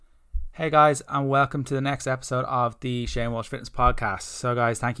Hey guys, and welcome to the next episode of the Shane Walsh Fitness Podcast. So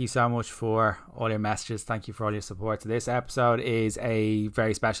guys, thank you so much for all your messages. Thank you for all your support. So this episode is a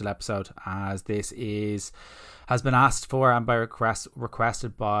very special episode, as has been asked for and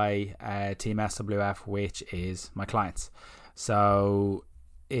requested by Team SWF, which is my clients. So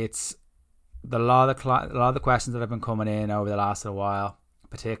it's a lot of the questions that have been coming in over the last little while,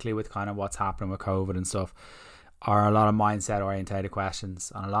 particularly with kind of what's happening with COVID and stuff, are a lot of mindset orientated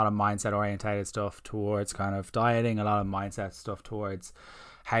questions, and a lot of mindset orientated stuff towards kind of dieting, a lot of mindset stuff towards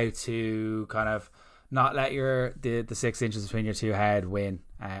how to kind of not let the 6 inches between your two head win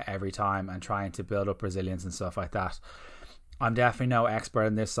every time, and trying to build up resilience and stuff like that. I'm definitely no expert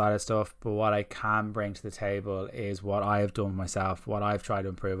in this side of stuff, but what I can bring to the table is what I have done myself, what I've tried to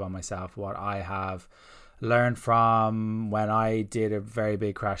improve on myself, what I have learned from when I did a very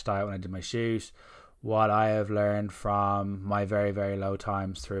big crash diet when I did my shoot, what I have learned from my very, very low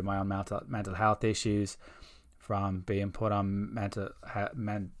times through my own mental health issues, from being put on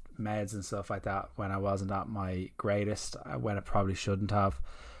meds and stuff like that when I wasn't at my greatest, when I probably shouldn't have.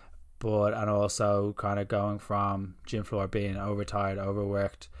 And also kind of going from gym floor being overtired,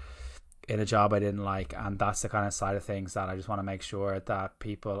 overworked in a job I didn't like. And that's the kind of side of things that I just want to make sure that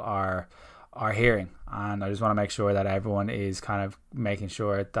people are hearing, and I just want to make sure that everyone is kind of making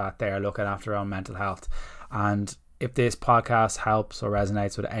sure that they are looking after their own mental health. And if this podcast helps or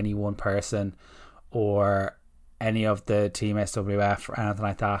resonates with any one person or any of the Team SWF or anything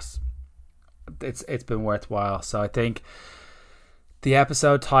like that, it's been worthwhile. So I think the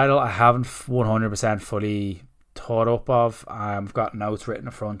episode title I haven't 100% fully thought up of. I've got notes written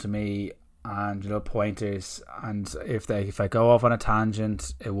in front of me and little pointers, and if I go off on a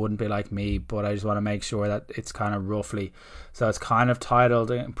tangent, it wouldn't be like me, but I just want to make sure that it's kind of roughly. So it's kind of titled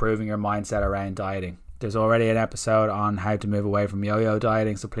Improving Your Mindset Around Dieting. There's already an episode on how to move away from yo-yo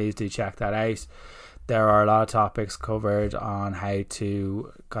dieting, so please do check that out. There are a lot of topics covered on how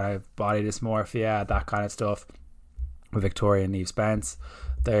to kind of body dysmorphia, that kind of stuff, with Victoria and Eve Spence.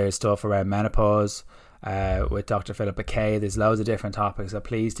 There's stuff around menopause with Dr. Philip McKay. There's loads of different topics, so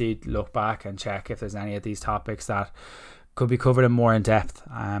please do look back and check if there's any of these topics that could be covered in more in depth.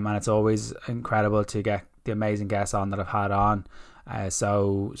 And it's always incredible to get the amazing guests on that I've had on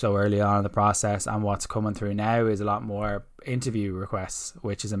so early on in the process. And what's coming through now is a lot more interview requests,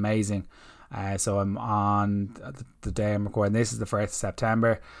 which is amazing. So I'm on the day I'm recording this is the 1st of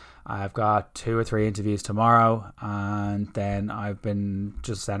September. I've got 2 or 3 interviews tomorrow, and then I've been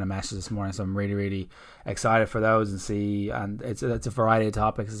just sent a message this morning, so I'm really, really excited for those and it's a variety of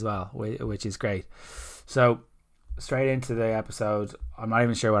topics as well, which is great. So straight into the episode. I'm not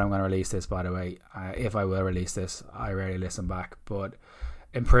even sure when I'm going to release this, by the way. If I will release this, I rarely listen back, but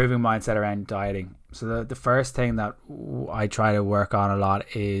improving mindset around dieting. So the first thing that I try to work on a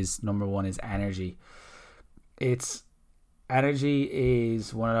lot is, number one, is energy. Energy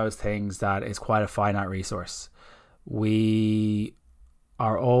is one of those things that is quite a finite resource. We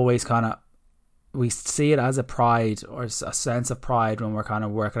are always we see it as a pride or a sense of pride when we're kind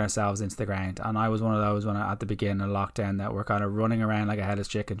of working ourselves into the ground. And I was one of those at the beginning of lockdown, that we're kind of running around like a headless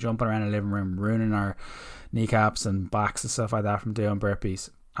chicken, jumping around the living room, ruining our kneecaps and backs and stuff like that from doing burpees.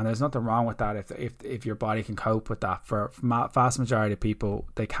 And there's nothing wrong with that if your body can cope with that. For vast majority of people,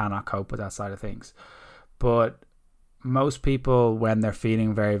 they cannot cope with that side of things. But most people, when they're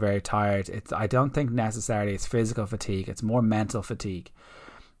feeling very, very tired, I don't think necessarily it's physical fatigue, it's more mental fatigue.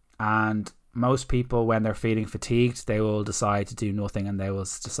 And most people, when they're feeling fatigued, they will decide to do nothing, and they will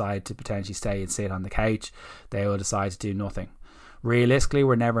decide to potentially stay and sit on the couch. They will decide to do nothing. Realistically,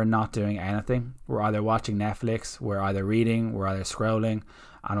 we're never not doing anything. We're either watching Netflix, we're either reading, we're either scrolling,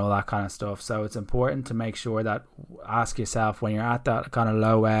 and all that kind of stuff. So it's important to make sure that, ask yourself, when you're at that kind of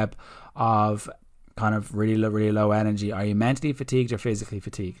low ebb of kind of really, really low energy, are you mentally fatigued or physically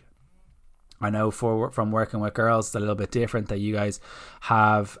fatigued? I know from working with girls, it's a little bit different, that you guys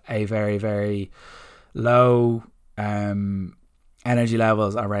have a very, very low energy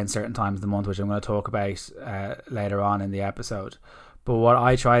levels around certain times of the month, which I'm going to talk about later on in the episode. But what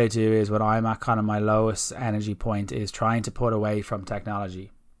I try to do is, when I'm at kind of my lowest energy point, is trying to put away from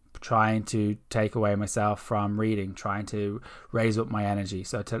technology, trying to take away myself from reading, trying to raise up my energy.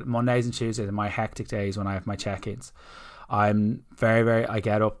 So Mondays and Tuesdays are my hectic days when I have my check-ins. I'm I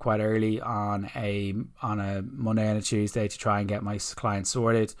get up quite early on a Monday and a Tuesday to try and get my clients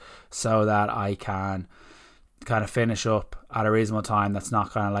sorted, so that I can kind of finish up at a reasonable time that's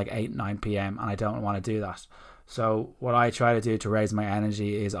not kind of like 8-9 p.m. and I don't want to do that. So what I try to do to raise my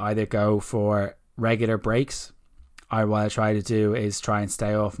energy is either go for regular breaks, or what I try to do is try and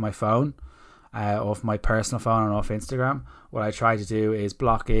stay off my phone off my personal phone and off Instagram. What I try to do is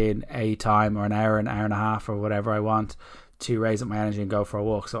block in a time or an hour and a half or whatever I want to raise up my energy and go for a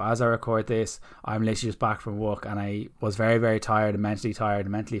walk. So as I record this, I'm literally just back from walk, and I was very, very tired and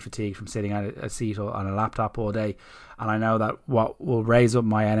mentally fatigued from sitting at a seat on a laptop all day. And I know that what will raise up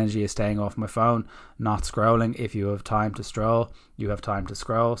my energy is staying off my phone, not scrolling. If you have time to stroll, you have time to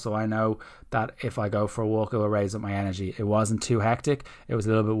scroll. So I know that if I go for a walk, it will raise up my energy. It wasn't too hectic. It was a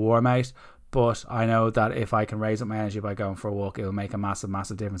little bit warm out, but I know that if I can raise up my energy by going for a walk, it will make a massive,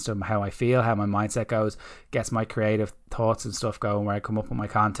 massive difference to how I feel, how my mindset goes, gets my creative thoughts and stuff going, where I come up with my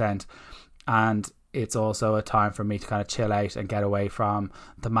content. And it's also a time for me to kind of chill out and get away from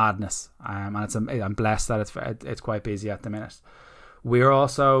the madness. And I'm blessed that it's quite busy at the minute. We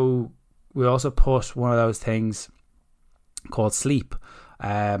also put one of those things called sleep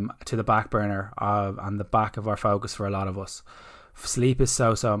to the back burner on the back of our focus for a lot of us. Sleep is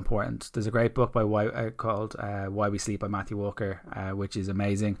so important. There's a great book called Why We Sleep by Matthew Walker, which is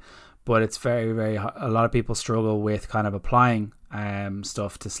amazing, but it's very, very, a lot of people struggle with kind of applying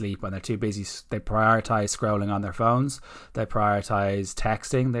stuff to sleep when they're too busy. They prioritize scrolling on their phones, they prioritize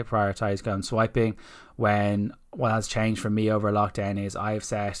texting, they prioritize going swiping, when what has changed for me over lockdown is I've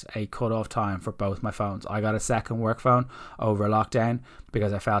set a cut-off time for both my phones. I got a second work phone over lockdown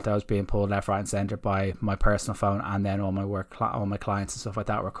because I felt I was being pulled left, right and centre by my personal phone, and then all my clients and stuff like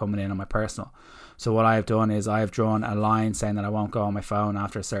that were coming in on my personal. So what I've done is I've drawn a line saying that I won't go on my phone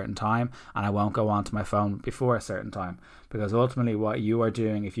after a certain time, and I won't go onto my phone before a certain time, because ultimately what you are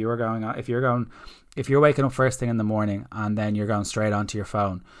doing, if you're waking up first thing in the morning and then you're going straight onto your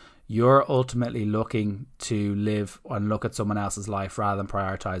phone, you're ultimately looking to live and look at someone else's life rather than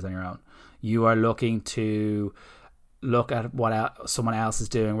prioritize on your own. You are looking to look at what someone else is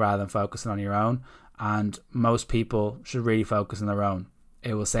doing rather than focusing on your own. And most people should really focus on their own.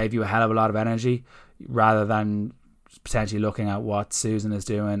 It will save you a hell of a lot of energy rather than potentially looking at what Susan is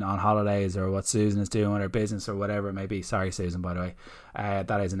doing on holidays or what Susan is doing with her business or whatever it may be. Sorry, Susan, by the way.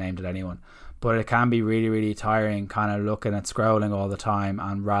 That isn't aimed at anyone. But it can be really, really tiring kind of looking at scrolling all the time,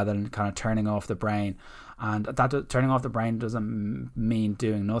 and rather than kind of turning off the brain. And that turning off the brain doesn't mean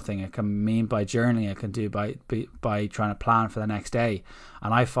doing nothing. It can mean by journaling. It can do by trying to plan for the next day.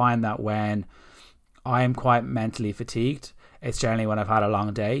 And I find that when I'm quite mentally fatigued, it's generally when I've had a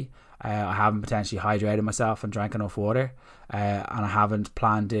long day. I haven't potentially hydrated myself and drank enough water, and I haven't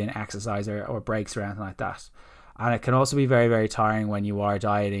planned in exercise or breaks or anything like that. And it can also be very, very tiring when you are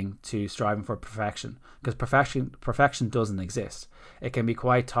dieting to striving for perfection, because perfection doesn't exist. It can be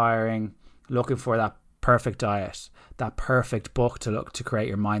quite tiring looking for that perfect diet, that perfect book to create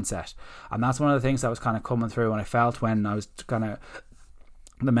your mindset. And that's one of the things that was kind of coming through when I felt when I was kind of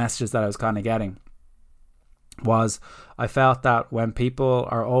the messages that I was kind of getting was I felt that when people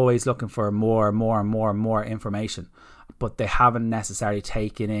are always looking for more information, but they haven't necessarily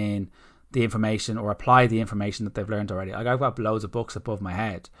taken in the information or apply the information that they've learned already. Like, I've got loads of books above my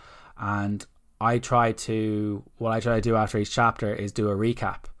head, and what I try to do after each chapter is do a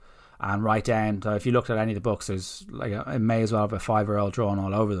recap and write down. So if you looked at any of the books, there's it may as well have a 5-year-old drawn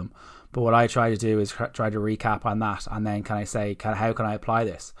all over them. But what I try to do is try to recap on that, and then how can I apply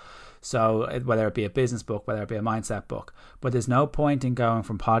this? So whether it be a business book, whether it be a mindset book, but there's no point in going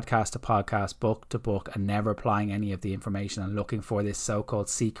from podcast to podcast, book to book, and never applying any of the information and looking for this so-called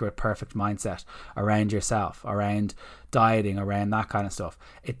secret perfect mindset around yourself, around dieting, around that kind of stuff.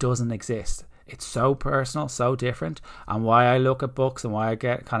 It doesn't exist. It's so personal, so different. And why I look at books and why I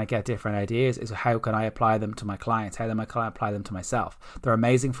get different ideas is how can I apply them to my clients? How can I apply them to myself? They're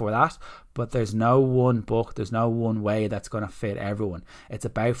amazing for that, but there's no one book, there's no one way that's going to fit everyone. It's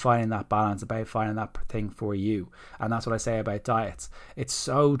about finding that balance, about finding that thing for you. And that's what I say about diets. It's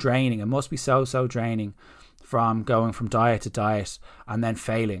so draining. It must be so draining from going from diet to diet and then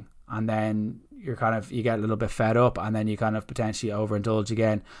failing. And then you get a little bit fed up, and then you kind of potentially overindulge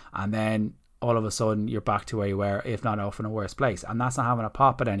again. And then all of a sudden you're back to where you were, if not often a worse place. And that's not having a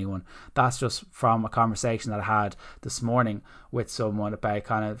pop at anyone. That's just from a conversation that I had this morning with someone about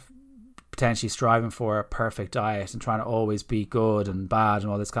kind of potentially striving for a perfect diet and trying to always be good and bad and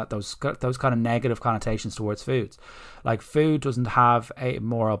all this, those kind of negative connotations towards foods. Like, food doesn't have a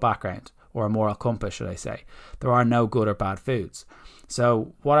moral background or a moral compass, should I say. There are no good or bad foods.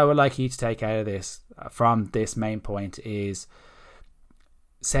 So what I would like you to take out of this, from this main point, is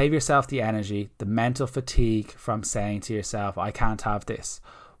save yourself the energy, the mental fatigue from saying to yourself, I can't have this.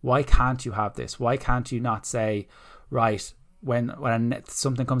 Why can't you have this? Why can't you not say, right, when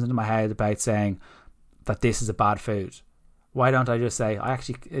something comes into my head about saying that this is a bad food, why don't I just say,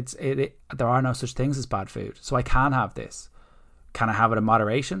 there are no such things as bad food, so I can have this. Can I have it in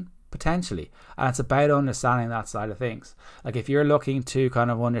moderation? Potentially. And it's about understanding that side of things. Like if you're looking to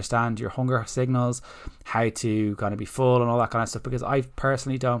kind of understand your hunger signals, how to kind of be full and all that kind of stuff, because I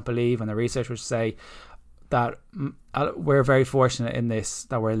personally don't believe, and the research would say that we're very fortunate in this,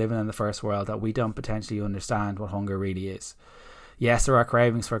 that we're living in the first world, that we don't potentially understand what hunger really is. Yes, there are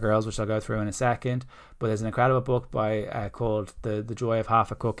cravings for girls, which I'll go through in a second, but there's an incredible book by called The Joy of Half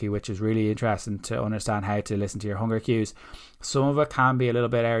a Cookie, which is really interesting to understand how to listen to your hunger cues. Some of it can be a little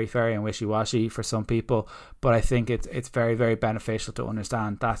bit airy-fairy and wishy-washy for some people, but I think it's very, very beneficial to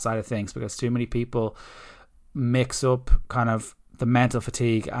understand that side of things, because too many people mix up kind of the mental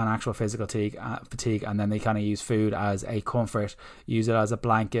fatigue and actual physical fatigue, and then they kind of use food as a comfort, use it as a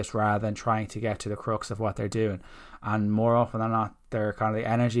blanket rather than trying to get to the crux of what they're doing. And more often than not, their kind of the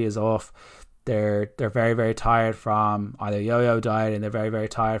energy is off. They're very, very tired from either yo-yo dieting. They're very, very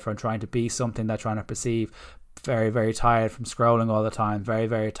tired from trying to be something they're trying to perceive. Very, very tired from scrolling all the time. Very,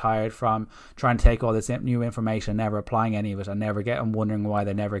 very tired from trying to take all this new information and never applying any of it, and wondering why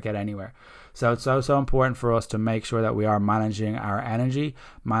they never get anywhere. So it's so important for us to make sure that we are managing our energy,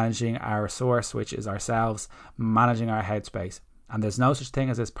 managing our source, which is ourselves, managing our headspace. And there's no such thing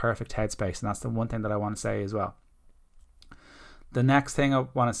as this perfect headspace, and that's the one thing that I want to say as well. The next thing I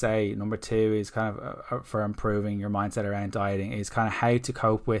want to say, number 2, is kind of for improving your mindset around dieting, is kind of how to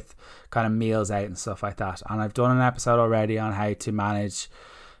cope with kind of meals out and stuff like that. And I've done an episode already on how to manage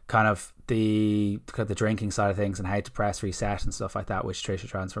kind of the drinking side of things and how to press reset and stuff like that, which Trisha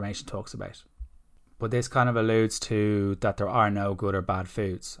Transformation talks about. But this kind of alludes to that there are no good or bad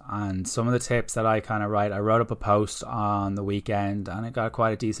foods. And some of the tips that I kind of I wrote up a post on the weekend, and it got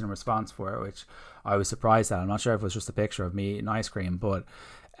quite a decent response for it, which I was surprised at. I'm not sure if it was just a picture of me eating ice cream, but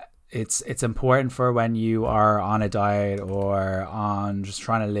it's important for when you are on a diet or on just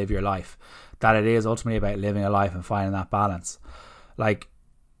trying to live your life, that it is ultimately about living a life and finding that balance. Like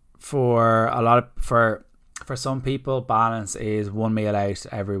for some people, balance is one meal out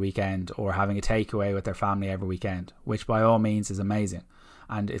every weekend or having a takeaway with their family every weekend, which by all means is amazing.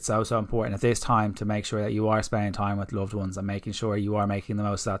 And it's so important at this time to make sure that you are spending time with loved ones and making sure you are making the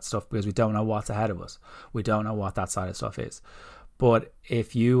most of that stuff, because we don't know what's ahead of us. We don't know what that side of stuff is. But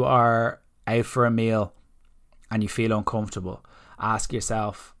if you are out for a meal and you feel uncomfortable, ask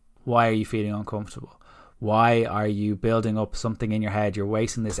yourself, why are you feeling uncomfortable? Why are you building up something in your head? You're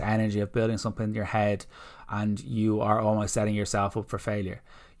wasting this energy of building something in your head, and you are almost setting yourself up for failure.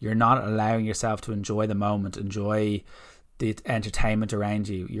 You're not allowing yourself to enjoy the moment, enjoy the entertainment around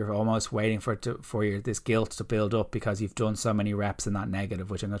you. You're almost waiting for this guilt to build up because you've done so many reps in that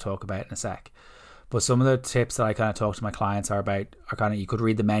negative, which I'm going to talk about in a sec. But some of the tips that I kind of talk to my clients are kind of, you could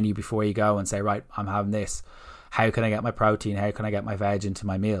read the menu before you go and say, right, I'm having this. How can I get my protein? How can I get my veg into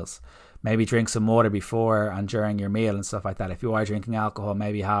my meals? Maybe drink some water before and during your meal and stuff like that. If you are drinking alcohol,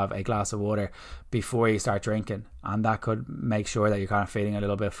 maybe have a glass of water before you start drinking, and that could make sure that you're kind of feeling a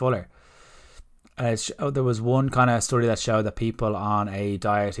little bit fuller. There was one kind of study that showed that people on a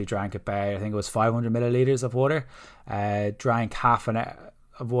diet who drank about, I think it was 500 milliliters of water, drank half an hour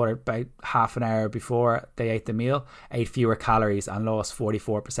of water about half an hour before they ate the meal, ate fewer calories and lost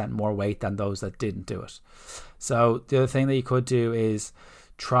 44% more weight than those that didn't do it. So the other thing that you could do is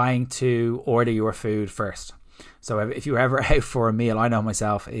trying to order your food first. So if you're ever out for a meal, I know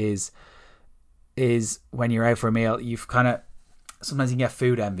myself, is when you're out for a meal, you've kind of, sometimes you can get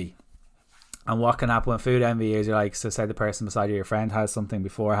food envy. And what can happen when food envy is, you're like, so say the person beside you, your friend, has something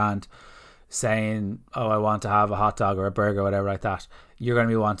beforehand saying, oh, I want to have a hot dog or a burger or whatever like that. You're going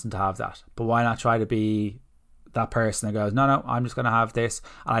to be wanting to have that. But why not try to be that person that goes, no, I'm just going to have this.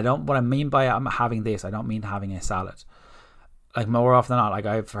 And what I mean by I'm having this, I don't mean having a salad. Like more often than not, like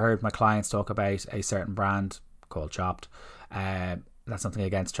I've heard my clients talk about a certain brand called Chopped. That's nothing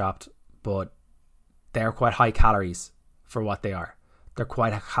against Chopped, but they're quite high calories for what they are. They're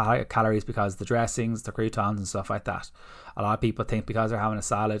quite high calories because the dressings, the croutons and stuff like that. A lot of people think because they're having a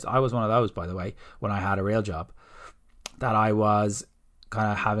salad, I was one of those, by the way, when I had a real job, that I was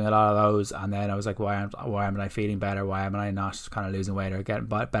kind of having a lot of those, and then I was like, why am I feeling better? Why am I not kind of losing weight or getting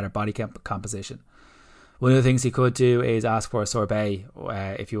better body composition? One of the things you could do is ask for a sorbet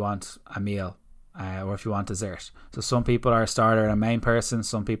if you want a meal. Or if you want dessert. So some people are a starter and a main person,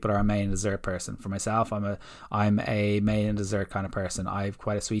 some people are a main and dessert person. For myself, I'm a main and dessert kind of person. I've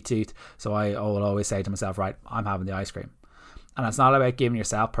quite a sweet tooth, so I will always say to myself, right, I'm having the ice cream. And it's not about giving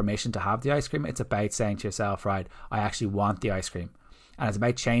yourself permission to have the ice cream, it's about saying to yourself, right, I actually want the ice cream. And it's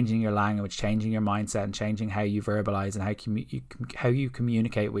about changing your language, changing your mindset, and changing how you verbalize and how you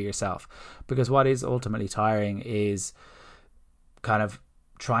communicate with yourself. Because what is ultimately tiring is kind of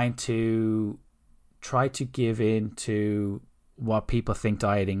try to give in to what people think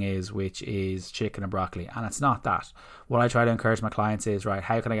dieting is, which is chicken and broccoli, and it's not that. What I try to encourage my clients is, right,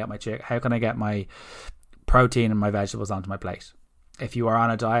 how can I get my protein and my vegetables onto my plate? If you are on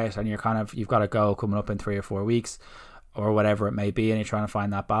a diet and you've got a goal coming up in 3 or 4 weeks or whatever it may be, and you're trying to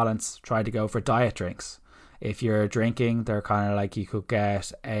find that balance, try to go for diet drinks. If you're drinking, they're kind of like, you could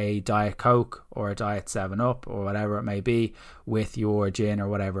get a Diet Coke or a Diet 7-Up or whatever it may be with your gin or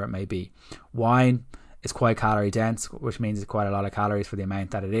whatever it may be. Wine is quite calorie dense, which means it's quite a lot of calories for the amount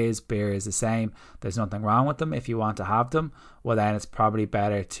that it is. Beer is the same. There's nothing wrong with them. If you want to have them, well, then it's probably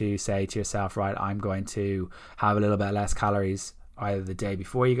better to say to yourself, right, I'm going to have a little bit less calories either the day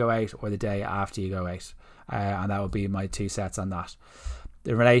before you go out or the day after you go out. And that would be my 2 cents on that.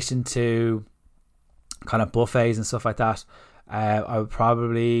 In relation to kind of buffets and stuff like that, I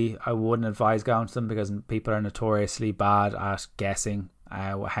wouldn't advise going to them, because people are notoriously bad at guessing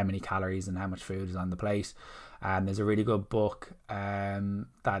how many calories and how much food is on the plate. There's a really good book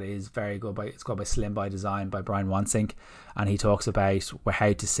that is very good. It's called Slim by Design by Brian Wansink, and he talks about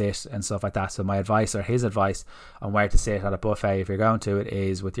how to sit and stuff like that. So my advice, or his advice, on where to sit at a buffet if you're going to it,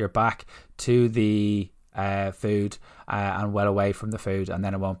 is with your back to the food and well away from the food, and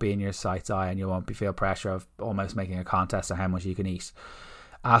then it won't be in your sight's eye, and you won't feel pressure of almost making a contest of how much you can eat.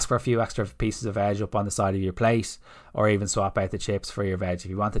 Ask for a few extra pieces of veg up on the side of your plate, or even swap out the chips for your veg. If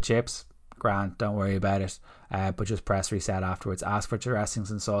you want the chips, grand, don't worry about it, but just press reset afterwards. Ask for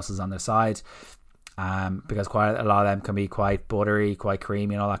dressings and sauces on the side, because quite a lot of them can be quite buttery, quite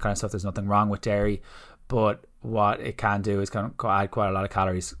creamy and all that kind of stuff. There's nothing wrong with dairy, but what it can do is add quite a lot of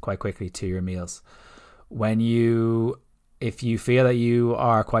calories quite quickly to your meals. If you feel that you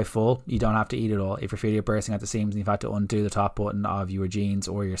are quite full, you don't have to eat it all. If you feel you're bursting at the seams and you've had to undo the top button of your jeans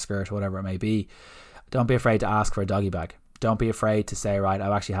or your skirt or whatever it may be, don't be afraid to ask for a doggy bag. Don't be afraid to say, right,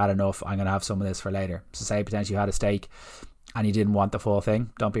 I've actually had enough, I'm going to have some of this for later. So say potentially you had a steak and you didn't want the full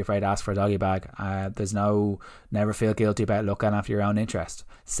thing, don't be afraid to ask for a doggy bag. Never feel guilty about looking after your own interest.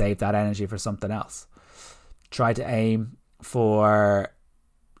 Save that energy for something else. Try to aim for,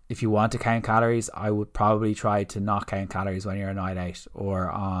 if you want to count calories, I would probably try to not count calories when you're a night out or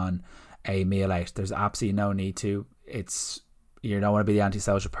on a meal out. There's absolutely no need to. You don't want to be the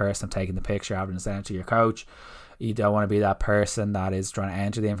antisocial person taking the picture, having to send it to your coach. You don't want to be that person that is trying to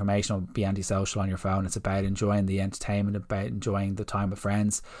enter the information or be antisocial on your phone. It's about enjoying the entertainment, about enjoying the time with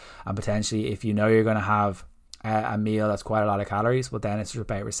friends. And potentially, if you know you're going to have a meal that's quite a lot of calories, well, then it's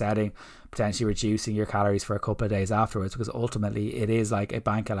about resetting, potentially reducing your calories for a couple of days afterwards, because ultimately it is like a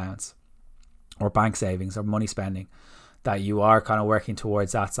bank allowance or bank savings or money spending that you are kind of working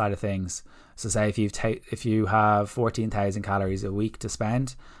towards that side of things. So say if you have 14,000 calories a week to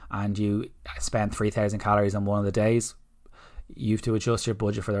spend and you spend 3,000 calories on one of the days, you have to adjust your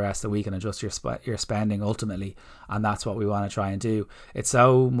budget for the rest of the week and adjust your spending ultimately, and that's what we want to try and do. It's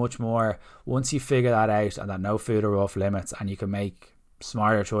so much more once you figure that out, and that no food are off limits, and you can make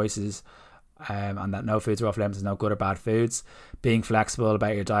smarter choices, and that no foods are off limits, is no good or bad foods. Being flexible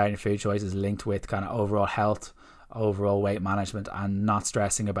about your diet and your food choices linked with kind of overall health, overall weight management, and not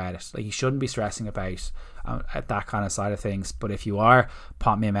stressing about it. Like, you shouldn't be stressing about at that kind of side of things, but if you are,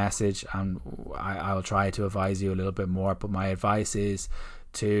 pop me a message and I'll try to advise you a little bit more. But my advice is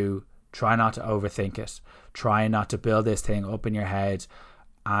to try not to overthink it. Try not to build this thing up in your head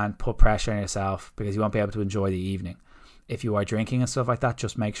and put pressure on yourself, because you won't be able to enjoy the evening. If you are drinking and stuff like that,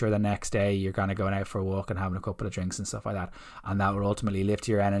 just make sure the next day you're kind of going out for a walk and having a couple of drinks and stuff like that, and that will ultimately lift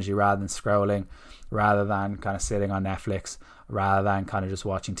your energy, rather than scrolling, rather than kind of sitting on Netflix, rather than kind of just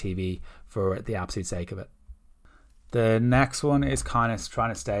watching TV for the absolute sake of it. The next one is kind of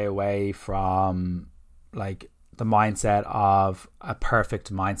trying to stay away from like the mindset of a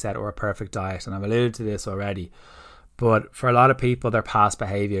perfect mindset or a perfect diet, and I've alluded to this already, but for a lot of people, their past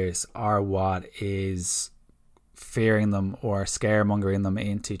behaviors are what is fearing them or scaremongering them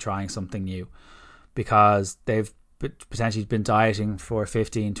into trying something new, because they've potentially been dieting for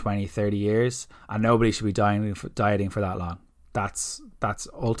 15, 20, 30 years, and nobody should be dieting for that long. That's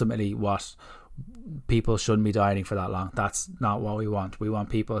ultimately what people shouldn't be dieting for that long. That's not what we want. We want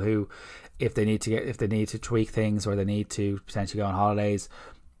people who, if they need to tweak things, or they need to potentially go on holidays,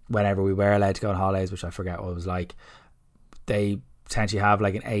 whenever we were allowed to go on holidays, which I forget what it was like, they potentially have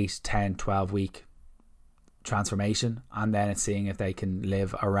like an 8, 10, 12 week transformation, and then it's seeing if they can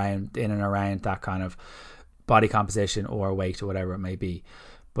live in and around that kind of body composition or weight or whatever it may be.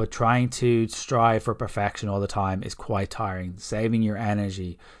 But trying to strive for perfection all the time is quite tiring. Saving your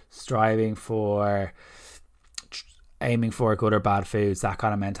energy, aiming for good or bad foods, that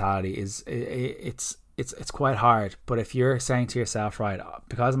kind of mentality is it's quite hard. But if you're saying to yourself, right,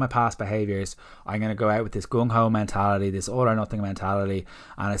 because of my past behaviors, I'm going to go out with this gung-ho mentality, this all or nothing mentality,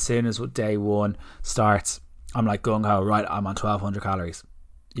 and as soon as day one starts, I'm like gung-ho, right, I'm on 1200 calories.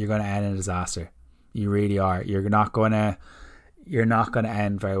 You're going to end in a disaster. You really are. You're not going to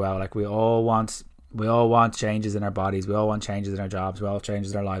end very well. Like we all want changes in our bodies. We all want changes in our jobs. We all want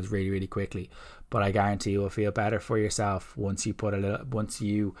changes in our lives really, really quickly. But I guarantee you will feel better for yourself once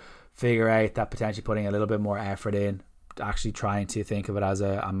you figure out that potentially putting a little bit more effort in, actually trying to think of it as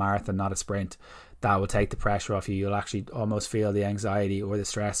a marathon, not a sprint. That will take the pressure off you. You'll actually almost feel the anxiety or the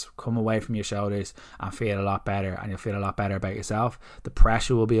stress come away from your shoulders and feel a lot better, and you'll feel a lot better about yourself. The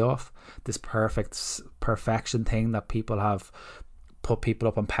pressure will be off. This perfection thing that people have put people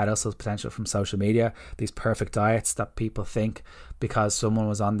up on pedestals potential from social media, these perfect diets that people think because someone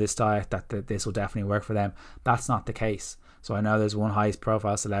was on this diet that this will definitely work for them. That's not the case. So I know there's one high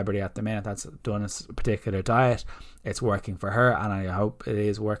profile celebrity at the minute that's done a particular diet. It's working for her, and I hope it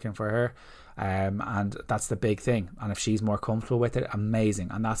is working for her. And that's the big thing. And if she's more comfortable with it, amazing.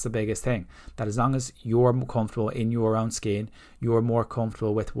 And that's the biggest thing, that as long as you're comfortable in your own skin, you're more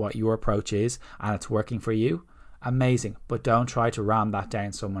comfortable with what your approach is, and it's working for you, amazing. But don't try to ram that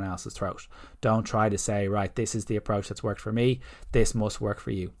down someone else's throat. Don't try to say, right, this is the approach that's worked for me, this must work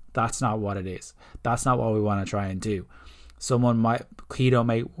for you. That's not what it is. That's not what we want to try and do. Keto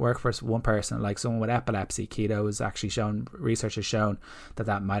may work for one person, like someone with epilepsy. Keto is actually shown, research has shown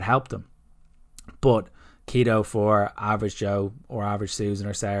that might help them. But keto for average Joe or average Susan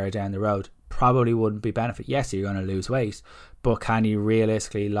or Sarah down the road probably wouldn't be benefit. Yes, you're going to lose weight, but can you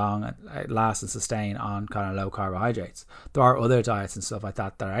realistically last and sustain on kind of low carbohydrates? There are other diets and stuff like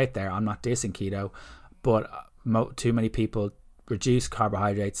that are out there. I'm not dissing keto, but too many people reduce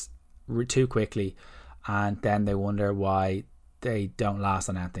carbohydrates too quickly, and then they wonder why they don't last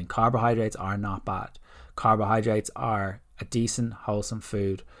on anything. Carbohydrates are not bad. Carbohydrates are a decent, wholesome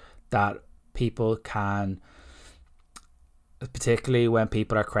food that people can, particularly when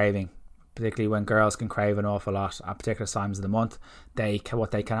people are craving, particularly when girls can crave an awful lot at particular times of the month,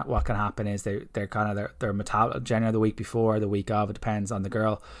 what can happen is they're kind of their metabolic, generally the week before, the week of, it depends on the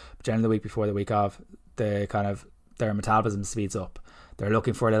girl, but generally the week before, the week of, their metabolism speeds up. They're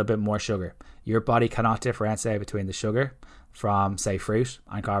looking for a little bit more sugar. Your body cannot differentiate between the sugar from, say, fruit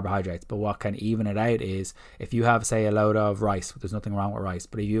and carbohydrates. But what can even it out is if you have, say, a load of rice. There's nothing wrong with rice,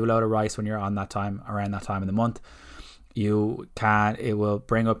 but if you have a load of rice when you're around that time in the month, it will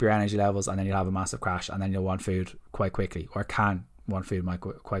bring up your energy levels, and then you'll have a massive crash, and then you'll want food quite quickly, or can want food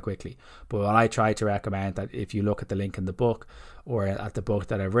quite quickly. But what I try to recommend, that if you look at the link in the book or at the book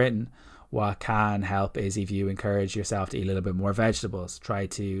that I've written, what can help is if you encourage yourself to eat a little bit more vegetables, try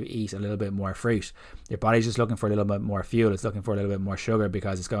to eat a little bit more fruit. Your body's just looking for a little bit more fuel. It's looking for a little bit more sugar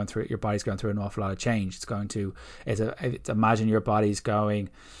because your body's going through an awful lot of change. Imagine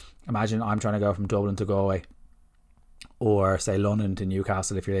I'm trying to go from Dublin to Galway, or say London to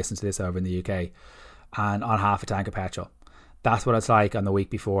Newcastle if you're listening to this over in the UK, and on half a tank of petrol. That's what it's like on the week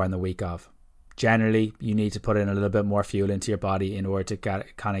before and the week of. Generally, you need to put in a little bit more fuel into your body in order to get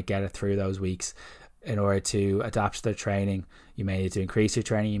it through those weeks. In order to adapt to the training, you may need to increase your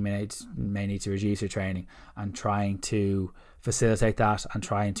training, you may need to reduce your training, and trying to facilitate that and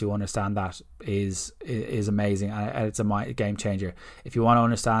trying to understand that is amazing, and it's a game changer. If you want to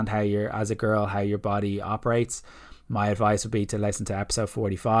understand how your body operates, my advice would be to listen to episode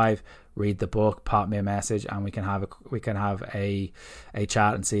 45, read the book, pop me a message, and we can have a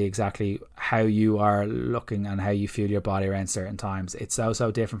chat and see exactly how you are looking and how you feel your body around certain times. It's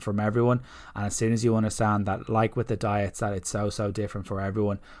so different from everyone, and as soon as you understand that, like with the diets, that it's so different for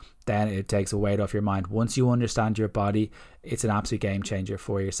everyone, then it takes a weight off your mind. Once you understand your body, it's an absolute game changer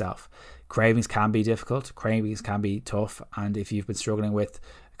for yourself. Cravings can be difficult, cravings can be tough, and if you've been struggling with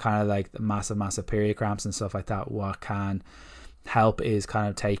kind of like the massive period cramps and stuff like that, what can help is kind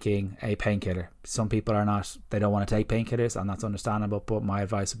of taking a painkiller. Some people they don't want to take painkillers, and that's understandable, but my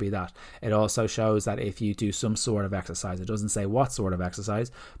advice would be that it also shows that if you do some sort of exercise, it doesn't say what sort of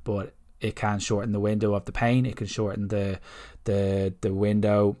exercise, but it can shorten the window of the pain, it can shorten the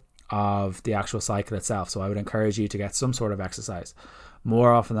window of the actual cycle itself. So I would encourage you to get some sort of exercise.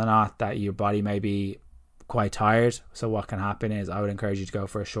 More often than not, that your body may be quite tired, so what can happen is I would encourage you to go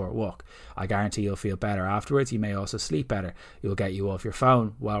for a short walk. I guarantee you'll feel better afterwards. You may also sleep better. You'll get you off your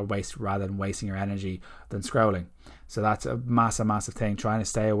phone rather than wasting your energy than scrolling. So that's a massive thing, trying to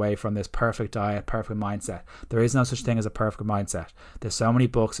stay away from this perfect diet, perfect mindset. There is no such thing as a perfect mindset. There's so many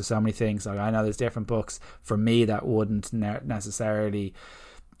books, there's so many things. Like, I know there's different books for me that wouldn't necessarily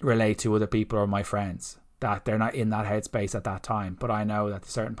relate to other people or my friends. that they're not in that headspace at that time. But I know that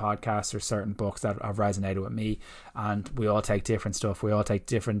certain podcasts or certain books that have resonated with me, and we all take different stuff. We all take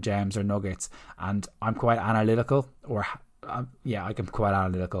different gems or nuggets, and I'm quite analytical, or I can be quite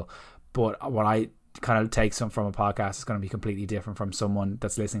analytical. But what I kind of take some from a podcast is going to be completely different from someone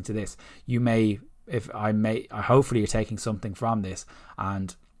that's listening to this. Hopefully you're taking something from this,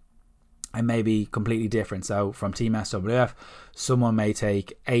 and I may be completely different. So from Team SWF, someone may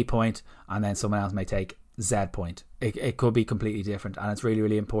take A point and then someone else may take Z point. It could be completely different, and it's really,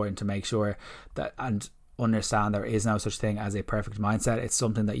 really important to make sure that and understand there is no such thing as a perfect mindset. It's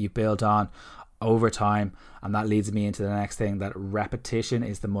something that you build on over time, and that leads me into the next thing, that repetition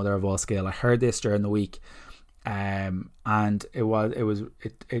is the mother of all skill. I heard this during the week, and it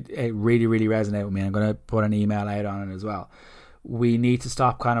really, really resonated with me. I'm going to put an email out on it as well. We need to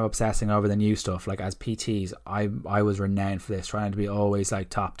stop kind of obsessing over the new stuff. Like as PTs, I was renowned for this, trying to be always like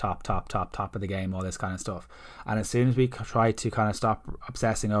top of the game, all this kind of stuff. And as soon as we try to kind of stop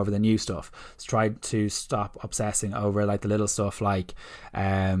obsessing over the new stuff, try to stop obsessing over like the little stuff like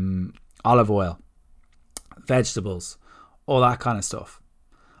olive oil, vegetables, all that kind of stuff,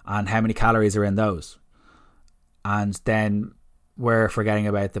 and how many calories are in those, and then we're forgetting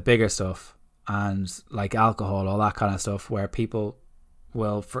about the bigger stuff, and like alcohol, all that kind of stuff, where people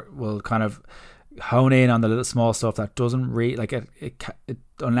will kind of hone in on the little small stuff that doesn't really like it.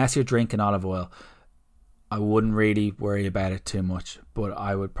 Unless you're drinking olive oil, I wouldn't really worry about it too much. But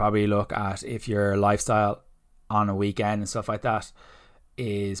I would probably look at if your lifestyle on a weekend and stuff like that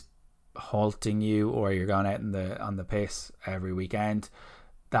is halting you, or you're going out on the piss every weekend,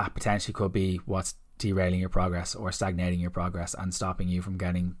 that potentially could be what's derailing your progress or stagnating your progress and stopping you from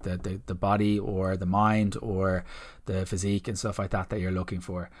getting the body or the mind or the physique and stuff like that you're looking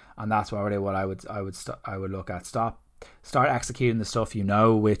for. And that's what I would look at. Start executing the stuff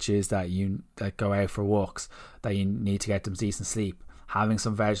which is that go out for walks, that you need to get them decent sleep, having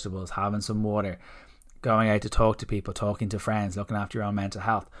some vegetables, having some water, going out to talk to people, talking to friends, looking after your own mental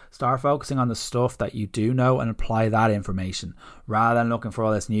health. Start focusing on the stuff that you do know and apply that information, rather than looking for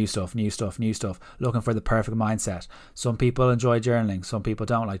all this new stuff, looking for the perfect mindset. Some people enjoy journaling, some people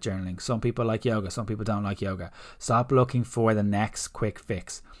don't like journaling, some people like yoga, some people don't like yoga. Stop looking for the next quick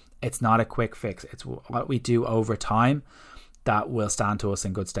fix. It's not a quick fix. It's what we do over time that will stand to us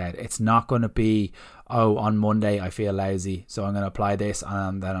in good stead. It's not going to be, on Monday I feel lousy, so I'm going to apply this,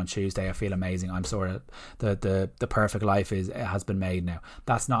 and then on Tuesday I feel amazing. I'm sort of the perfect life has been made now.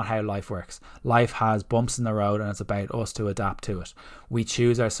 That's not how life works. Life has bumps in the road, and it's about us to adapt to it. We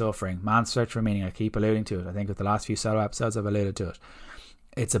choose our suffering. Man's search for meaning, I keep alluding to it. I think with the last few solo episodes I've alluded to it.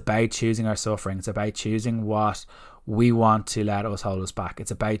 It's about choosing our suffering. It's about choosing what we want to let us hold us back. It's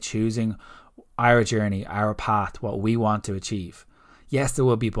about choosing our journey, our path, what we want to achieve. Yes, there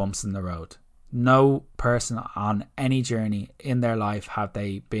will be bumps in the road. No person on any journey in their life have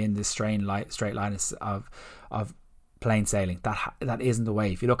they been this straight line of plain sailing. That isn't the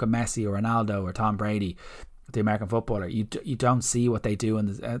way. If you look at Messi or Ronaldo or Tom Brady, the American footballer, you don't see what they do in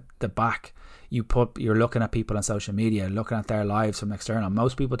the back. You're looking at people on social media, looking at their lives from external.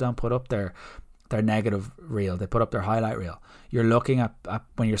 Most people don't put up their negative reel, they put up their highlight reel. You're looking at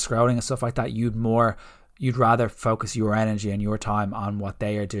when you're scrolling and stuff like that, you'd rather focus your energy and your time on what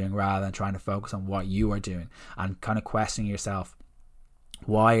they are doing rather than trying to focus on what you are doing, and kind of questioning yourself,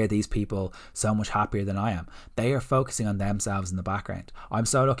 why are these people so much happier than I am? They are focusing on themselves in the background. I'm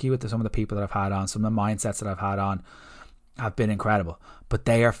so lucky with some of the people that I've had on, some of the mindsets that I've had on have been incredible, but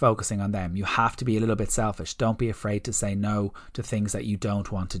they are focusing on them. You have to be a little bit selfish. Don't be afraid to say no to things that you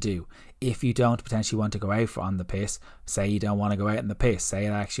don't want to do. If you don't potentially want to go out on the piss, say you don't want to go out in the piss, say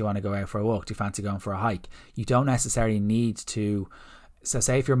you actually want to go out for a walk, do you fancy going for a hike? You don't necessarily need to. So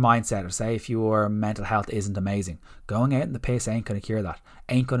say if your mindset, or say if your mental health isn't amazing, going out in the piss ain't going to cure that,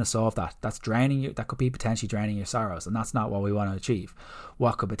 ain't going to solve that. That's draining you. That could be potentially draining your sorrows, and that's not what we want to achieve.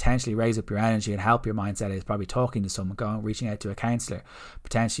 What could potentially raise up your energy and help your mindset is probably talking to someone, reaching out to a counsellor,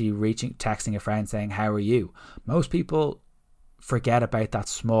 potentially texting a friend saying, how are you? Most people forget about that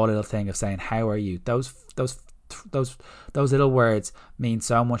small little thing of saying, how are you? Those little words mean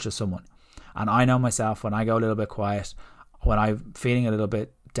so much to someone. And I know myself, when I go a little bit quiet, when I'm feeling a little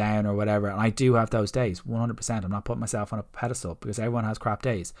bit down or whatever, and I do have those days, 100%. I'm not putting myself on a pedestal, because everyone has crap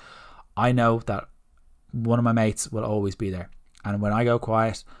days. I know that one of my mates will always be there, and when I go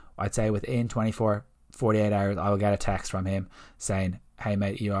quiet, I'd say within 24, 48 hours I will get a text from him saying, hey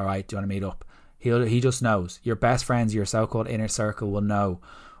mate, you alright, do you want to meet up? He just knows. Your best friends, your so-called inner circle, will know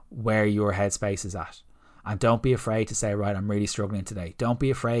where your headspace is at. And don't be afraid to say, right, I'm really struggling today. Don't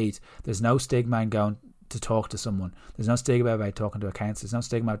be afraid. There's no stigma in going to talk to someone. There's no stigma about talking to a counselor. There's no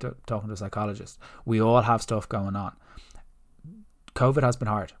stigma about talking to a psychologist. We all have stuff going on. COVID has been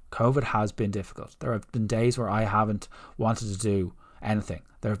hard. COVID has been difficult. There have been days where I haven't wanted to do anything.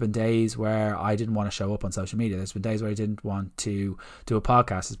 There have been days where I didn't want to show up on social media. There's been days where I didn't want to do a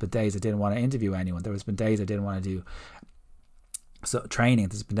podcast. There's been days I didn't want to interview anyone. There's been days I didn't want to do training.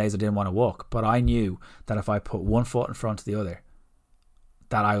 There's been days I didn't want to walk. But I knew that if I put one foot in front of the other,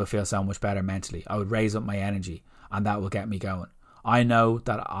 that I would feel so much better mentally. I would raise up my energy, and that will get me going. I know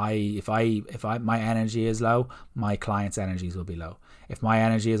that if my energy is low, my clients' energies will be low. If my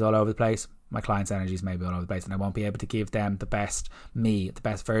energy is all over the place, my clients' energies may be all over the place, and I won't be able to give them the best me, the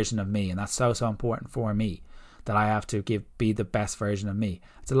best version of me. And that's so important for me, that I have to be the best version of me.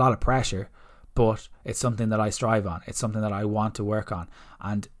 It's a lot of pressure, but it's something that I strive on. It's something that I want to work on.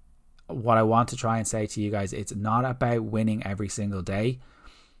 And what I want to try and say to you guys, it's not about winning every single day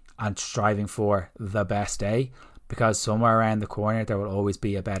and striving for the best day, because somewhere around the corner there will always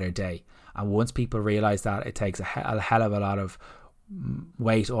be a better day. And once people realize that, it takes a hell of a lot of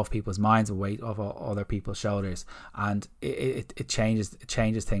weight off people's minds and weight off other people's shoulders, and it changes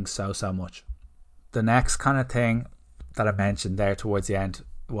things so much. The next kind of thing that I mentioned there towards the end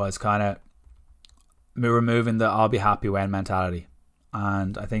was kind of removing the "I'll be happy when" mentality.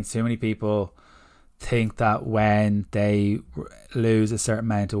 And I think too many people think that when they lose a certain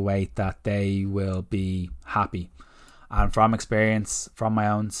amount of weight that they will be happy. And from experience, from my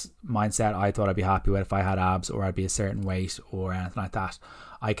own mindset, I thought I'd be happy with if I had abs or I'd be a certain weight or anything like that.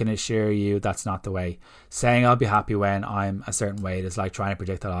 I can assure you that's not the way. Saying I'll be happy when I'm a certain weight is like trying to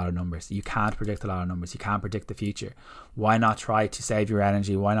predict a lot of numbers. You can't predict a lot of numbers. You can't predict the future. Why not try to save your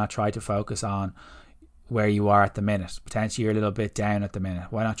energy? Why not try to focus on where you are at the minute? Potentially you're a little bit down at the minute.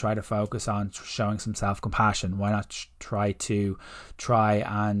 Why not try to focus on showing some self-compassion? Why not try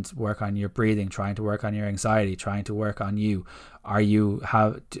and work on your breathing, trying to work on your anxiety, trying to work on you? Are you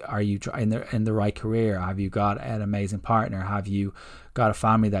in the right career? Have you got an amazing partner? Have you got a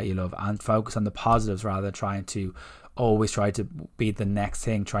family that you love? And focus on the positives rather than trying to always try to be the next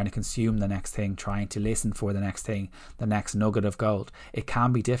thing, trying to consume the next thing, trying to listen for the next thing, the next nugget of gold. It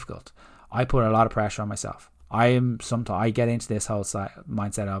can be difficult. I put a lot of pressure on myself. I get into this whole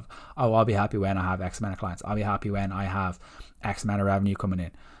mindset of, oh, I'll be happy when I have X amount of clients. I'll be happy when I have X amount of revenue coming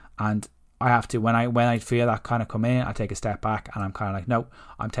in. And I have to, when I feel that kind of come in, I take a step back and I'm kind of like, no,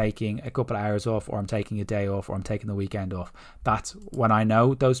 I'm taking a couple of hours off, or I'm taking a day off, or I'm taking the weekend off. That's when I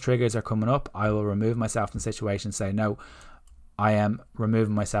know those triggers are coming up. I will remove myself from situations, say, no, I am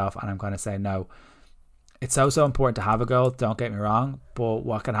removing myself, and I'm going to say no. It's so important to have a goal, don't get me wrong, but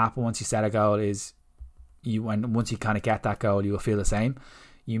what can happen once you set a goal is once you kind of get that goal, you will feel the same.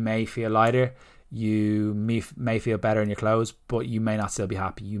 You may feel lighter, you may feel better in your clothes, but you may not still be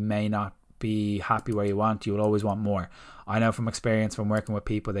happy. You may not be happy where you want. You will always want more. I know from experience from working with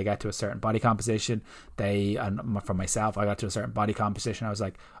people, they get to a certain body composition. And for myself, I got to a certain body composition. I was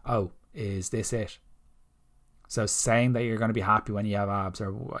like, oh, is this it? So saying that you're going to be happy when you have abs,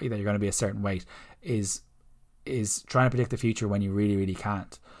 or that you're going to be a certain weight, is trying to predict the future when you really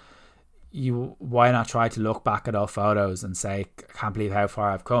can't. Why not try to look back at all photos and say, I can't believe how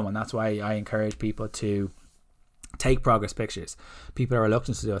far I've come? And that's why I encourage people to take progress pictures. People are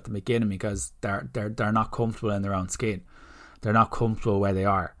reluctant to do it at the beginning because they're not comfortable in their own skin. They're not comfortable where they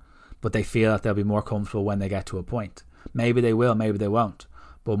are, but they feel that they'll be more comfortable when they get to a point. Maybe they will, maybe they won't.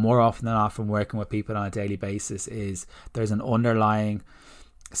 But more often than not, from working with people on a daily basis, is there's an underlying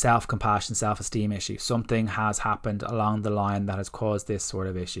self-compassion, self-esteem issue. Something has happened along the line that has caused this sort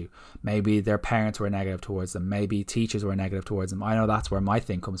of issue. Maybe their parents were negative towards them. Maybe teachers were negative towards them. I know that's where my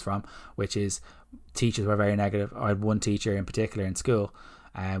thing comes from, which is teachers were very negative. I had one teacher in particular in school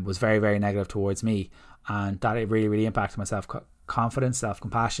was very negative towards me, and that it really impacted my self-confidence,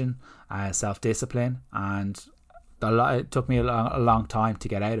 self-compassion, self-discipline, and it took me a long time to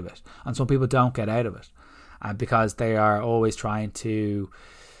get out of it. And some people don't get out of it because they are always trying to,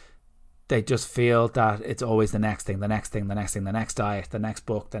 they just feel that it's always the next thing, the next diet, the next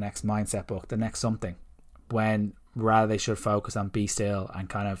book, the next mindset book, the next something, when rather they should focus on be still and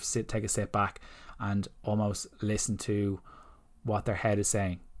kind of take a sit back and almost listen to what their head is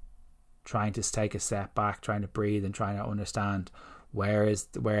saying, trying to take a step back, trying to breathe and trying to understand where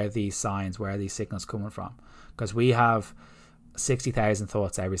are these signs, where are these signals coming from. Because we have 60,000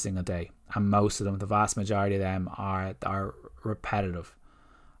 thoughts every single day, and most of them, the vast majority of them are repetitive,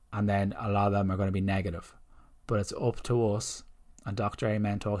 and then a lot of them are going to be negative. But it's up to us, and Dr.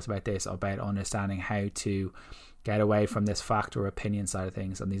 Amen talks about this, about understanding how to get away from this fact or opinion side of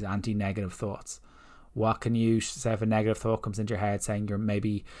things and these anti-negative thoughts. What can you say if a negative thought comes into your head saying you're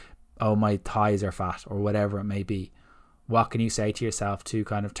maybe oh, my thighs are fat, or whatever it may be. What can you say to yourself to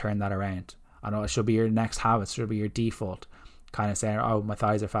kind of turn that around? I know it should be your next habit, it should be your default, kind of saying, oh, my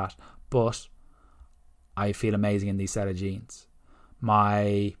thighs are fat, but I feel amazing in these set of jeans.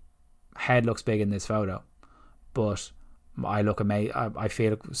 My head looks big in this photo, but I look amazing. I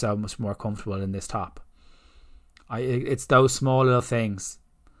feel so much more comfortable in this top. It's those small little things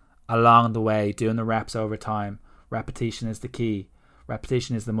along the way, doing the reps over time. Repetition is the key.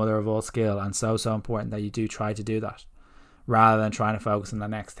 Repetition is the mother of all skill, and so important that you do try to do that rather than trying to focus on the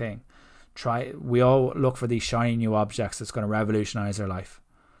next thing. We all look for these shiny new objects that's going to revolutionize our life.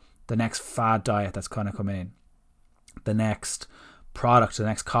 The next fad diet that's going to come in, the next product, the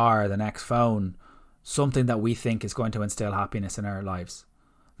next car, the next phone, something that we think is going to instill happiness in our lives.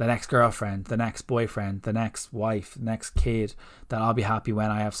 The next girlfriend, the next boyfriend, the next wife, the next kid, that I'll be happy when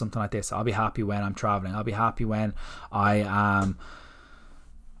I have something like this. I'll be happy when I'm traveling. I'll be happy when I am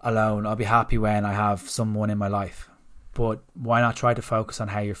alone. I'll be happy when I have someone in my life. But why not try to focus on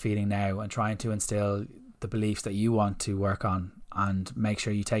how you're feeling now and trying to instill the beliefs that you want to work on, and make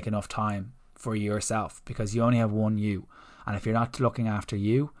sure you take enough time for yourself, because you only have one you. And if you're not looking after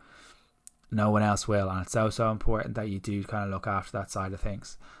you, no one else will. And it's so important that you do kind of look after that side of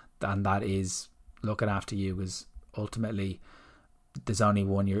things, and that is looking after you, because ultimately there's only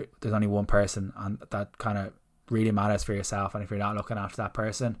one person, and that kind of really matters for yourself. And if you're not looking after that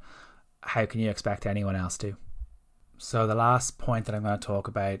person, how can you expect anyone else to? So the last point that I'm going to talk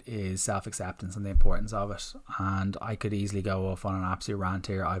about is self-acceptance and the importance of it. And I could easily go off on an absolute rant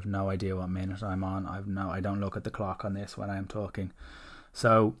here. I've no idea what minute I'm on. I don't look at the clock on this when I'm talking.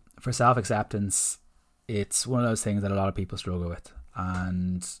 So for self-acceptance, it's one of those things that a lot of people struggle with,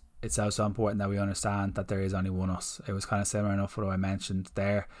 and it's so important that we understand that there is only one us. It was kind of similar enough to what I mentioned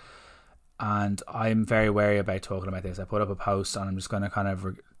there, and I'm very wary about talking about this. I put up a post, and I'm just going to kind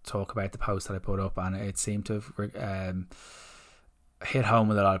of talk about the post that I put up, and it seemed to have hit home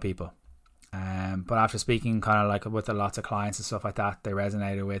with a lot of people. But after speaking kind of like with lots of clients and stuff like that, they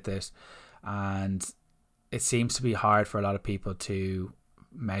resonated with it, and it seems to be hard for a lot of people to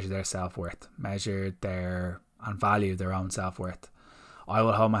measure their self-worth, and value their own self-worth. I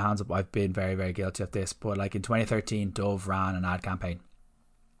will hold my hands up. I've been very, very guilty of this. But like in 2013, Dove ran an ad campaign.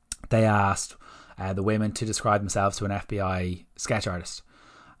 They asked the women to describe themselves to an FBI sketch artist,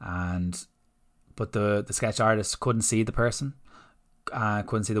 but the sketch artist couldn't see the person,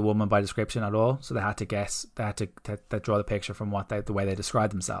 couldn't see the woman by description at all. So they had to guess. They had to draw the picture from the way they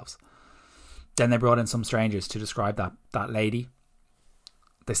described themselves. Then they brought in some strangers to describe that lady.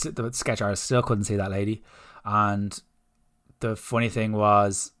 The sketch artist still couldn't see that lady, and the funny thing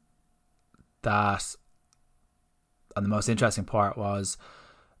was that, and the most interesting part was,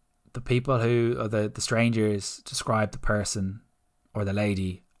 the people the strangers described the person or the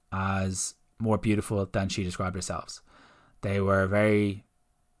lady as more beautiful than she described herself. They were very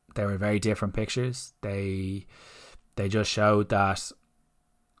different pictures. They just showed that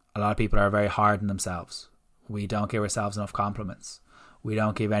a lot of people are very hard on themselves. We don't give ourselves enough compliments. We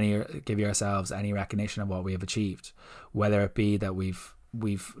don't give ourselves any recognition of what we have achieved, whether it be that we've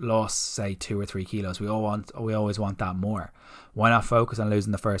lost, say, 2 or 3 kilos. We always want that more. Why not focus on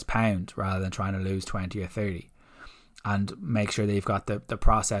losing the first pound rather than trying to lose 20 or 30, and make sure that you've got the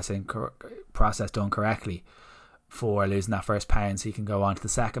process done correctly for losing that first pound, so you can go on to the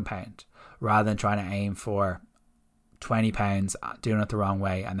second pound, rather than trying to aim for 20 pounds, doing it the wrong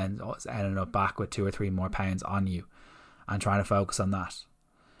way, and then ending up back with 2 or 3 more pounds on you, and trying to focus on that.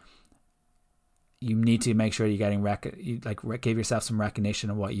 You need to make sure you're getting give yourself some recognition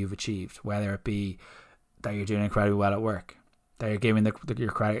of what you've achieved, whether it be that you're doing incredibly well at work, that you're giving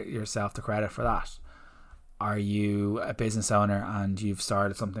yourself the credit for that. Are you a business owner and you've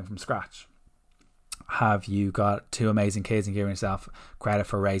started something from scratch? Have you got 2 amazing kids and giving yourself credit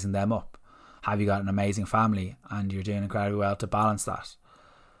for raising them up? Have you got an amazing family and you're doing incredibly well to balance that?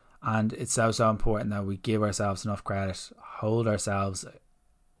 And it's so important that we give ourselves enough credit, hold ourselves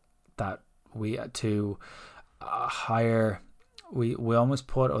that we to higher. We almost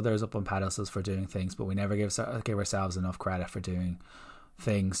put others up on pedestals for doing things, but we never give ourselves enough credit for doing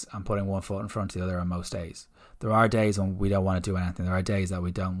things and putting one foot in front of the other on most days. There are days when we don't want to do anything. There are days that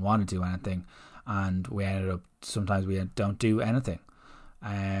we don't want to do anything, and sometimes we don't do anything.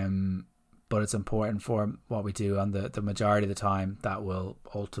 But it's important for what we do on the majority of the time that will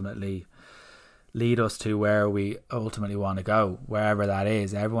ultimately lead us to where we ultimately want to go, wherever that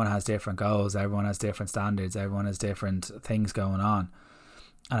is. Everyone has different goals, everyone has different standards, everyone has different things going on.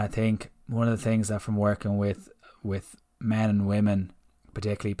 And I think one of the things that from working with men and women,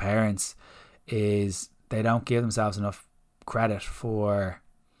 particularly parents, is they don't give themselves enough credit for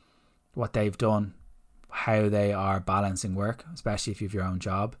what they've done, how they are balancing work, especially if you have your own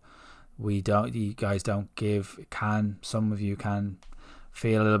job. You guys don't give, some of you can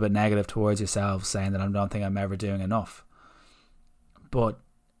feel a little bit negative towards yourselves, saying that I don't think I'm ever doing enough. But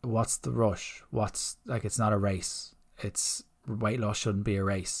what's the rush? It's not a race. Weight loss shouldn't be a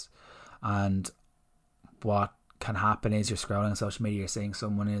race. And what can happen is you're scrolling on social media, you're seeing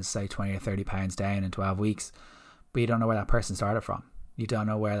someone is, say, 20 or 30 pounds down in 12 weeks, but you don't know where that person started from. You don't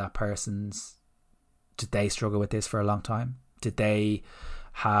know where that did they struggle with this for a long time? Did they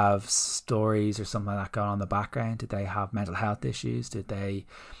have stories or something like that going on in the background? Did they have mental health issues? Did they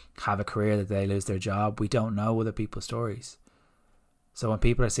have a career? Did they lose their job? We don't know other people's stories. So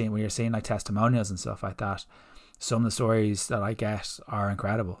when you're seeing like testimonials and stuff like that, some of the stories that I get are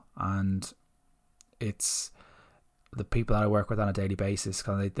incredible. And it's the people that I work with on a daily basis,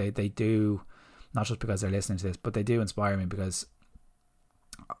 because they do, not just because they're listening to this, but they do inspire me, because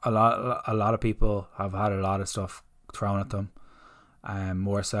a lot of people have had a lot of stuff thrown at them,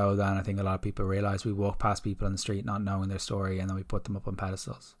 more so than I think a lot of people realize. We walk past people on the street not knowing their story, and then we put them up on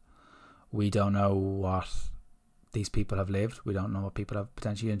pedestals. We don't know what these people have lived. We don't know what people have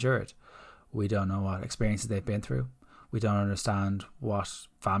potentially endured. We don't know what experiences they've been through. We don't understand what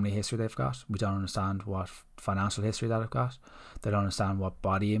family history they've got. We don't understand what financial history that they've got. They don't understand what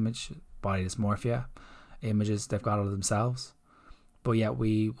body dysmorphia images they've got of themselves. But yet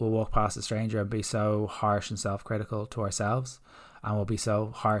we will walk past a stranger and be so harsh and self-critical to ourselves, and we'll be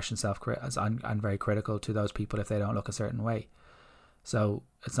so harsh and very critical to those people if they don't look a certain way. So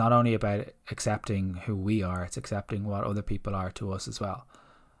it's not only about accepting who we are, it's accepting what other people are to us as well.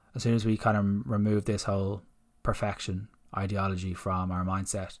 As soon as we kind of remove this whole perfection ideology from our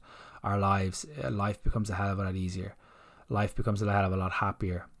mindset, our life becomes a hell of a lot easier. Life becomes a hell of a lot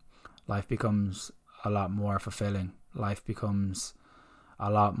happier. Life becomes a lot more fulfilling. Life becomes a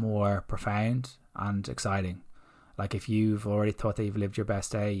lot more profound and exciting. Like, if you've already thought that you've lived your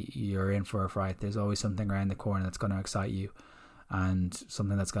best day, you're in for a fright. There's always something around the corner that's going to excite you, and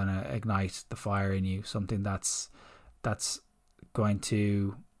something that's going to ignite the fire in you, something that's going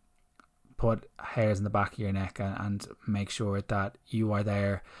to put hairs in the back of your neck and make sure that you are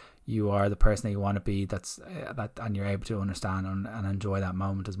there, you are the person that you want to be, and you're able to understand and enjoy that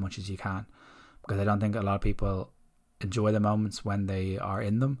moment as much as you can. Because I don't think a lot of people enjoy the moments when they are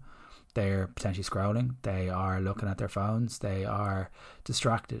in them. They're potentially scrolling, they are looking at their phones, they are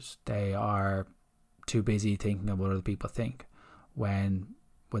distracted, they are too busy thinking of what other people think, when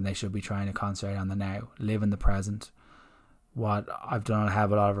they should be trying to concentrate on the now, live in the present. What I've done, I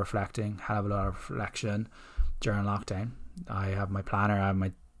have a lot of reflection during lockdown. I have my planner, I have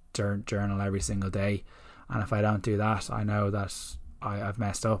my journal every single day, and if I don't do that, I know that I've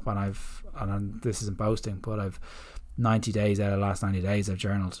messed up, and this isn't boasting, but I've 90 days out of the last 90 days I've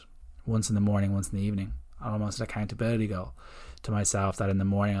journaled, once in the morning, once in the evening, almost an accountability goal to myself, that in the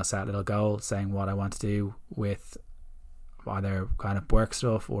morning I'll set a little goal saying what I want to do with either kind of work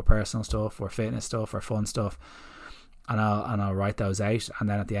stuff or personal stuff or fitness stuff or fun stuff, and I'll write those out, and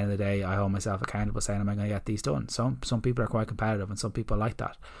then at the end of the day I hold myself accountable, saying, am I going to get these done? Some people are quite competitive, and some people like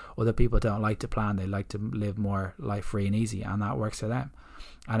that. Other people don't like to plan, they like to live more life free and easy, and that works for them.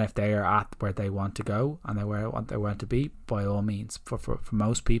 And if they are at where they want to go and they want to be, by all means. For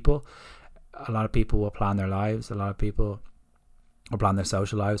most people, a lot of people will plan their lives, a lot of people will plan their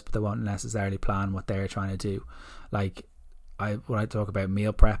social lives, but they won't necessarily plan what they're trying to do. Like, when I talk about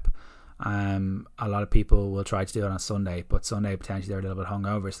meal prep, a lot of people will try to do it on Sunday, but Sunday potentially they're a little bit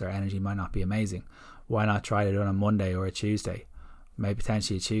hungover, so their energy might not be amazing. Why not try to do it on a Monday or a Tuesday? Maybe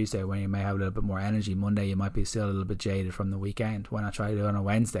potentially a Tuesday when you may have a little bit more energy. Monday you might be still a little bit jaded from the weekend. Why not try to do it on a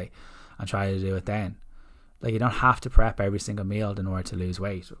Wednesday and try to do it then? Like, you don't have to prep every single meal in order to lose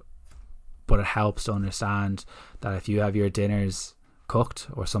weight, but it helps to understand that if you have your dinners cooked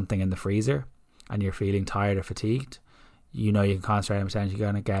or something in the freezer and you're feeling tired or fatigued, you know you can concentrate on potentially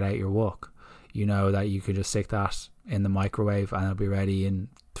going to get out your walk. You know that you could just stick that in the microwave and it'll be ready in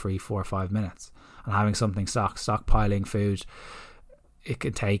 3, 4, 5 minutes. And having something stockpiling food, it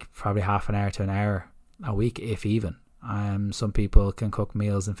could take probably half an hour to an hour a week, if even. Some people can cook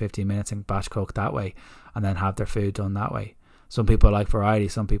meals in 15 minutes and batch cook that way and then have their food done that way. Some people like variety.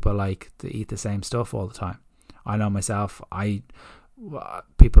 Some people like to eat the same stuff all the time. I know myself,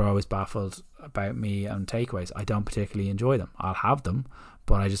 people are always baffled about me and takeaways. I don't particularly enjoy them. I'll have them,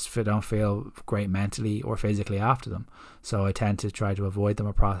 but I just don't feel great mentally or physically after them. So I tend to try to avoid them,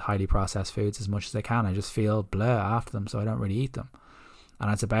 or highly processed foods, as much as I can. I just feel blah after them, so I don't really eat them.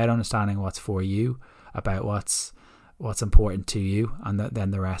 And it's about understanding what's for you, about what's important to you, and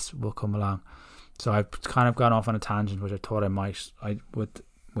then the rest will come along. So I've kind of gone off on a tangent, which I thought I would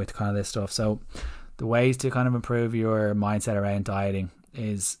with kind of this stuff. So the ways to kind of improve your mindset around dieting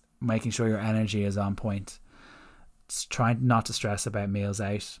is making sure your energy is on point. It's trying not to stress about meals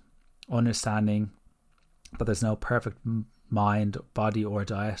out, understanding that there's no perfect mind, body or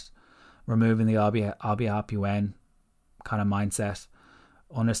diet, removing the I'll be happy when kind of mindset,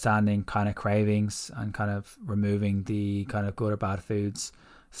 understanding kind of cravings and kind of removing the kind of good or bad foods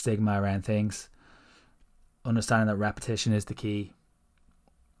stigma around things, understanding that repetition is the key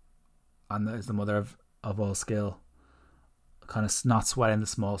and is the mother of all skill. Kind of not sweating the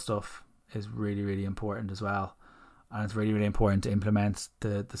small stuff is really, really important as well, and it's really, really important to implement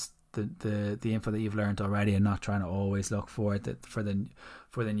the info that you've learned already, and not trying to always look for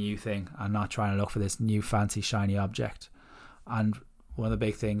the new thing, and not trying to look for this new fancy shiny object. And one of the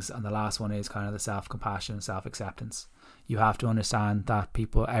big things, and the last one, is kind of the self-compassion, self-acceptance. You have to understand that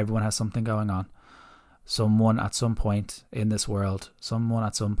everyone has something going on. Someone at some point in this world, someone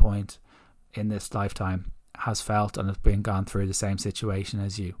at some point in this lifetime has felt and has gone through the same situation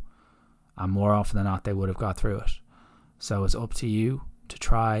as you, and more often than not they would have got through it. So it's up to you to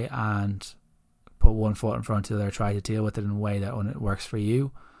try and put one foot in front of the other, try to deal with it in a way that when it works for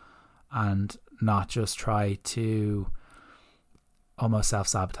you, and not just try to almost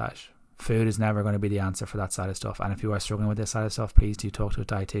self-sabotage. Food is never going to be the answer for that side of stuff, and if you are struggling with this side of stuff, please do talk to a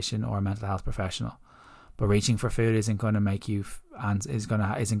dietitian or a mental health professional. But reaching for food isn't going to make you and isn't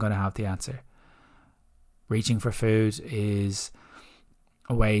going to have the answer. Reaching for food is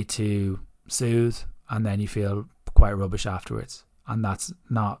a way to soothe, and then you feel quite rubbish afterwards, and that's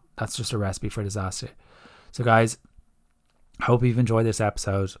just a recipe for disaster. So guys, hope you've enjoyed this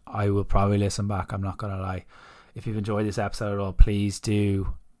episode. I will probably listen back, I'm not going to lie. If you've enjoyed this episode at all, please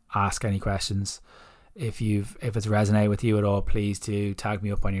do ask any questions. If it's resonated with you at all, please do tag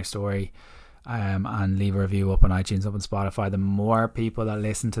me up on your story, and leave a review up on iTunes, up on Spotify. The more people that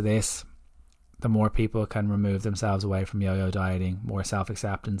listen to this, the more people can remove themselves away from yo-yo dieting, more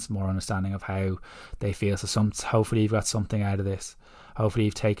self-acceptance, more understanding of how they feel. So hopefully you've got something out of this. Hopefully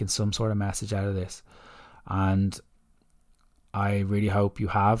you've taken some sort of message out of this, and I really hope you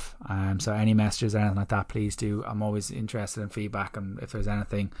have. So any messages or anything like that, please do. I'm always interested in feedback, and if there's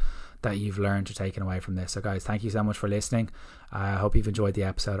anything that you've learned or taken away from this. So guys, thank you so much for listening. I hope you've enjoyed the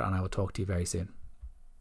episode, and I will talk to you very soon.